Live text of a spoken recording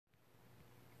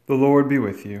The Lord be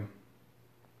with you.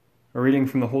 A reading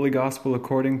from the Holy Gospel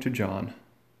according to John.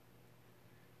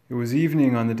 It was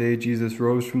evening on the day Jesus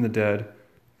rose from the dead,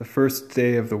 the first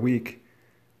day of the week,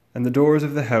 and the doors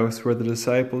of the house where the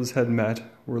disciples had met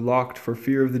were locked for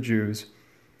fear of the Jews.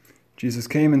 Jesus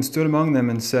came and stood among them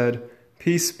and said,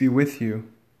 "Peace be with you."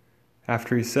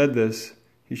 After he said this,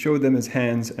 he showed them his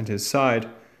hands and his side.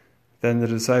 Then the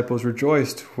disciples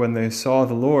rejoiced when they saw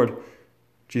the Lord.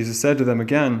 Jesus said to them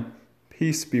again,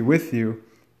 "Peace be with you.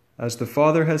 As the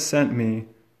Father has sent me,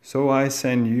 so I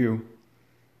send you."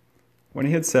 When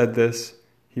he had said this,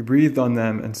 he breathed on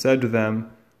them and said to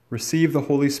them, "Receive the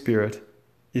Holy Spirit.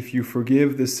 If you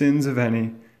forgive the sins of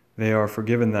any, they are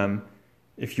forgiven them.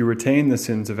 If you retain the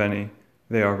sins of any,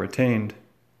 they are retained."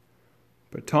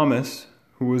 But Thomas,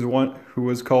 who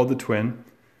was called the twin,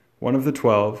 one of the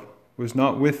 12, was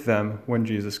not with them when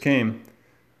Jesus came.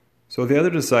 So the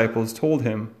other disciples told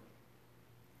him,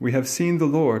 "We have seen the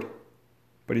Lord."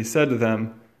 But he said to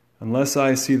them, "Unless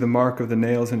I see the mark of the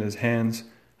nails in his hands,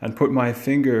 and put my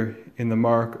finger in the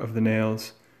mark of the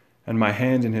nails, and my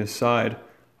hand in his side,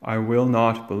 I will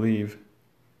not believe."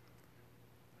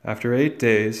 After 8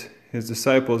 days, his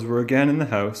disciples were again in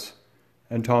the house,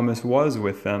 and Thomas was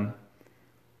with them.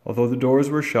 Although the doors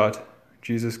were shut,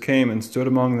 Jesus came and stood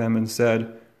among them and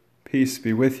said, "Peace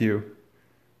be with you."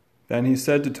 Then he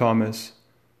said to Thomas,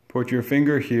 "Put your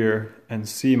finger here and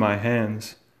see my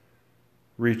hands.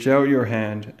 Reach out your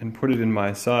hand and put it in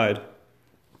my side.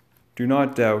 Do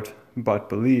not doubt, but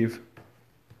believe."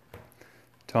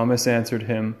 Thomas answered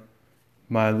him,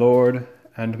 "My Lord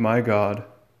and my God."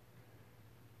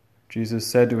 Jesus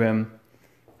said to him,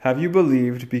 "Have you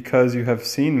believed because you have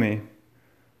seen me?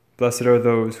 Blessed are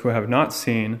those who have not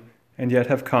seen and yet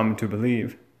have come to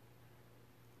believe."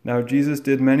 Now Jesus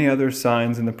did many other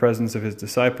signs in the presence of his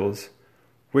disciples,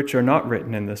 which are not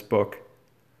written in this book.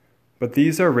 But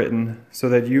these are written so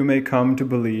that you may come to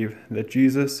believe that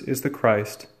Jesus is the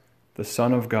Christ, the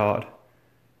Son of God,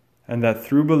 and that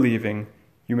through believing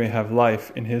you may have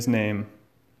life in his name.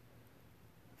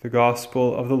 The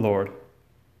Gospel of the Lord.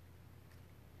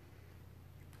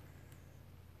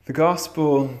 The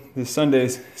Gospel this Sunday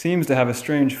seems to have a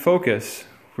strange focus,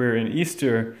 where in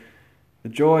Easter the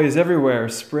joy is everywhere,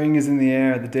 spring is in the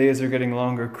air, the days are getting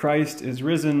longer, Christ is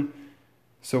risen.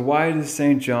 So why does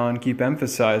St. John keep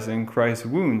emphasizing Christ's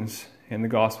wounds in the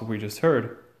Gospel we just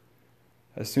heard?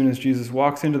 As soon as Jesus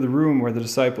walks into the room where the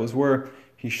disciples were,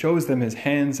 he shows them his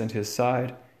hands and his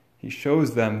side. He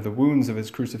shows them the wounds of his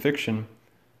crucifixion.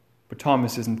 But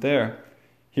Thomas isn't there.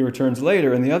 He returns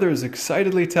later, and the others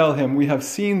excitedly tell him, "We have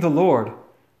seen the Lord."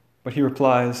 But he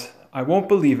replies, "I won't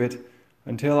believe it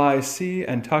until I see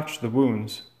and touch the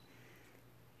wounds."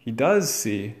 He does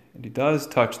see and he does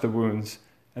touch the wounds,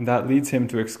 and that leads him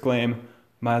to exclaim,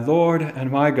 "My Lord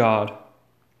and my God."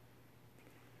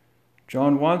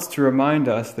 John wants to remind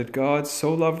us that God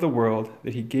so loved the world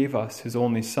that he gave us his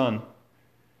only Son.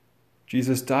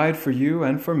 Jesus died for you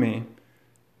and for me.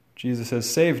 Jesus has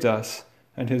saved us,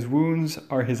 and his wounds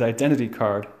are his identity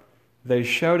card. They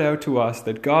shout out to us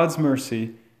that God's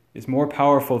mercy is more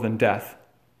powerful than death.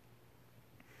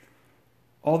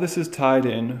 All this is tied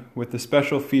in with the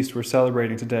special feast we're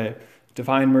celebrating today,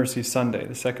 Divine Mercy Sunday.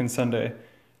 The second Sunday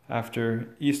after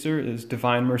Easter is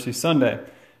Divine Mercy Sunday.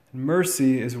 And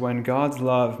mercy is when God's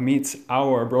love meets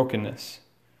our brokenness.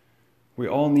 We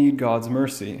all need God's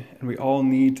mercy, and we all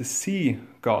need to see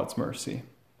God's mercy.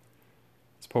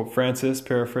 As Pope Francis,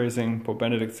 paraphrasing Pope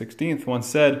Benedict XVI, once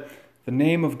said, "The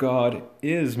name of God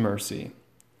is mercy."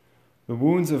 The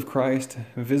wounds of Christ,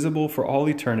 visible for all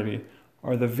eternity,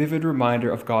 are the vivid reminder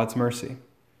of God's mercy.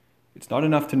 It's not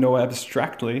enough to know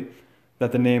abstractly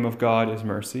that the name of God is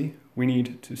mercy. We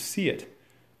need to see it.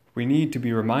 We need to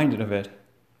be reminded of it.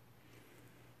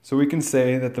 So we can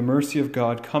say that the mercy of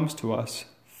God comes to us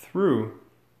through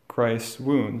Christ's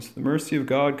wounds. The mercy of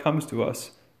God comes to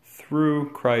us through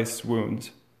Christ's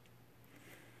wounds.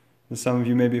 Some of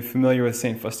you may be familiar with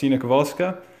St. Faustina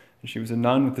Kowalska. She was a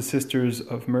nun with the Sisters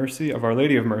of Mercy, of Our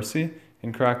Lady of Mercy,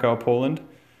 in Krakow, Poland.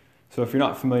 So if you're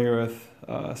not familiar with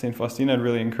St. Faustina, I'd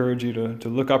really encourage you to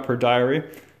look up her diary.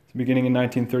 So beginning in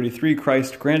 1933,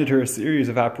 Christ granted her a series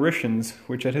of apparitions,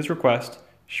 which at his request,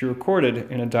 she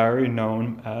recorded in a diary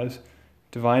known as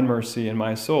Divine Mercy in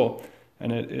My Soul.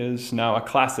 And it is now a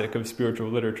classic of spiritual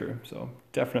literature. So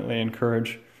definitely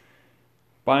encourage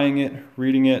buying it,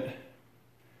 reading it,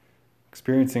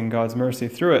 experiencing God's mercy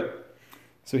through it.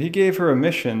 So he gave her a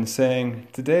mission saying,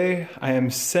 "Today I am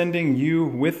sending you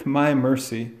with my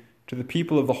mercy to the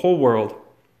people of the whole world.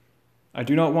 I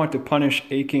do not want to punish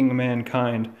aching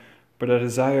mankind, but I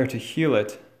desire to heal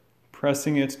it,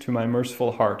 pressing it to my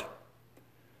merciful heart."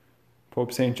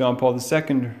 Pope St. John Paul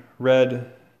II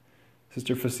read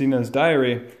Sister Faustina's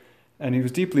diary, and he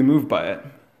was deeply moved by it.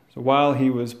 So while he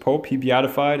was Pope, he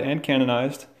beatified and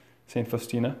canonized St.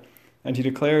 Faustina, and he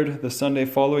declared the Sunday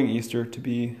following Easter to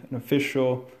be an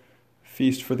official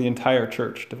feast for the entire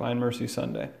Church, Divine Mercy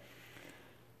Sunday.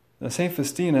 Now, St.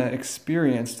 Faustina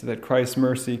experienced that Christ's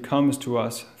mercy comes to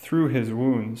us through his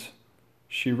wounds.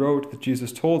 She wrote that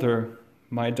Jesus told her,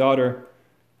 "My daughter,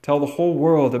 tell the whole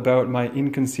world about my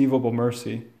inconceivable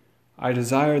mercy. I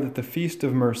desire that the feast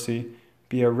of mercy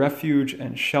be a refuge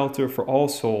and shelter for all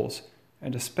souls,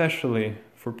 and especially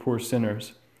for poor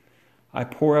sinners. I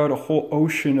pour out a whole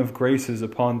ocean of graces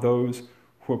upon those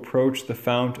who approach the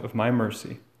fount of my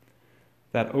mercy.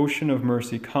 That ocean of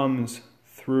mercy comes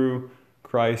through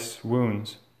Christ's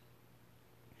wounds."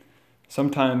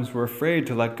 Sometimes we're afraid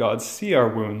to let God see our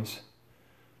wounds.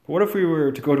 But what if we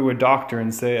were to go to a doctor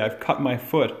and say, "I've cut my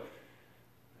foot,"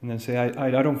 and then say,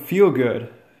 I don't feel good.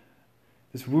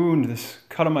 This wound, this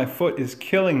cut on my foot is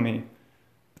killing me.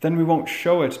 But then we won't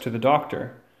show it to the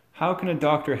doctor. How can a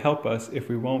doctor help us if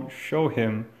we won't show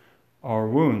him our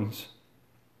wounds?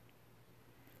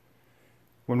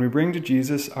 When we bring to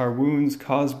Jesus our wounds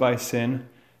caused by sin,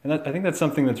 and I think that's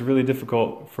something that's really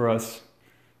difficult for us,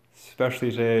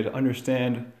 especially today, to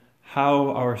understand how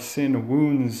our sin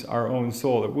wounds our own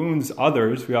soul. It wounds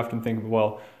others. We often think,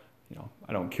 well,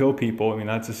 I don't kill people. I mean,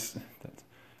 that's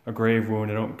a grave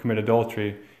wound. I don't commit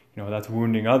adultery. That's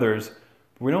wounding others.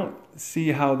 But we don't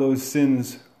see how those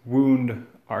sins wound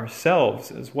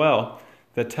ourselves as well.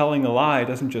 That telling a lie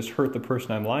doesn't just hurt the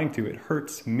person I'm lying to, it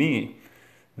hurts me.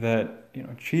 That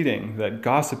cheating, that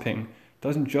gossiping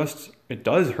it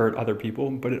does hurt other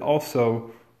people, but it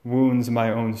also wounds my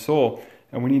own soul.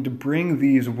 And we need to bring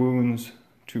these wounds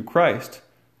to Christ.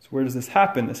 So where does this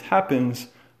happen? This happens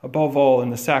above all in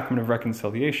the sacrament of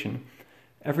reconciliation.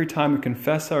 Every time we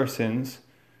confess our sins,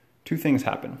 two things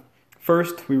happen.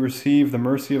 First, we receive the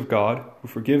mercy of God, who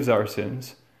forgives our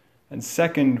sins. And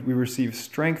second, we receive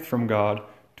strength from God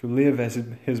to live as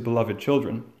his beloved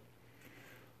children.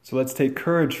 So let's take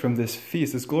courage from this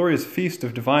feast, this glorious feast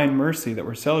of divine mercy that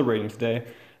we're celebrating today, and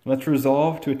let's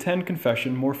resolve to attend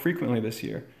confession more frequently this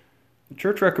year. The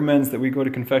Church recommends that we go to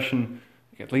confession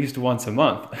at least once a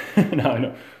month. Now, I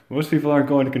know most people aren't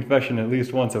going to confession at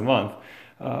least once a month,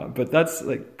 but that's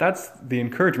the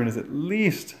encouragement, is at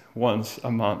least once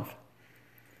a month.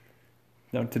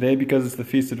 Now, today, because it's the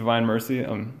Feast of Divine Mercy,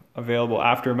 I'm available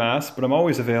after Mass, but I'm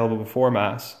always available before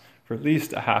Mass for at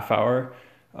least a half hour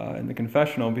in the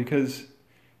confessional, because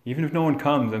even if no one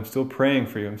comes, I'm still praying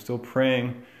for you. I'm still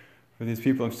praying for these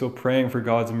people. I'm still praying for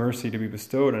God's mercy to be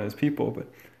bestowed on his people.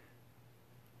 But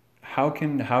how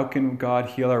can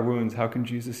God heal our wounds? How can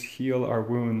Jesus heal our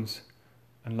wounds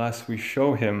unless we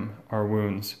show him our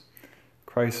wounds?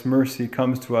 Christ's mercy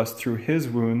comes to us through his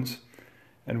wounds,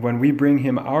 and when we bring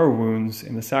him our wounds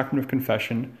in the sacrament of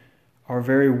confession, our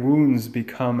very wounds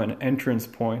become an entrance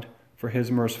point for his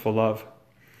merciful love,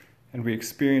 and we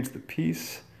experience the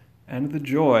peace and the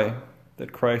joy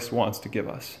that Christ wants to give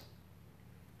us.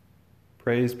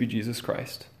 Praise be Jesus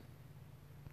Christ.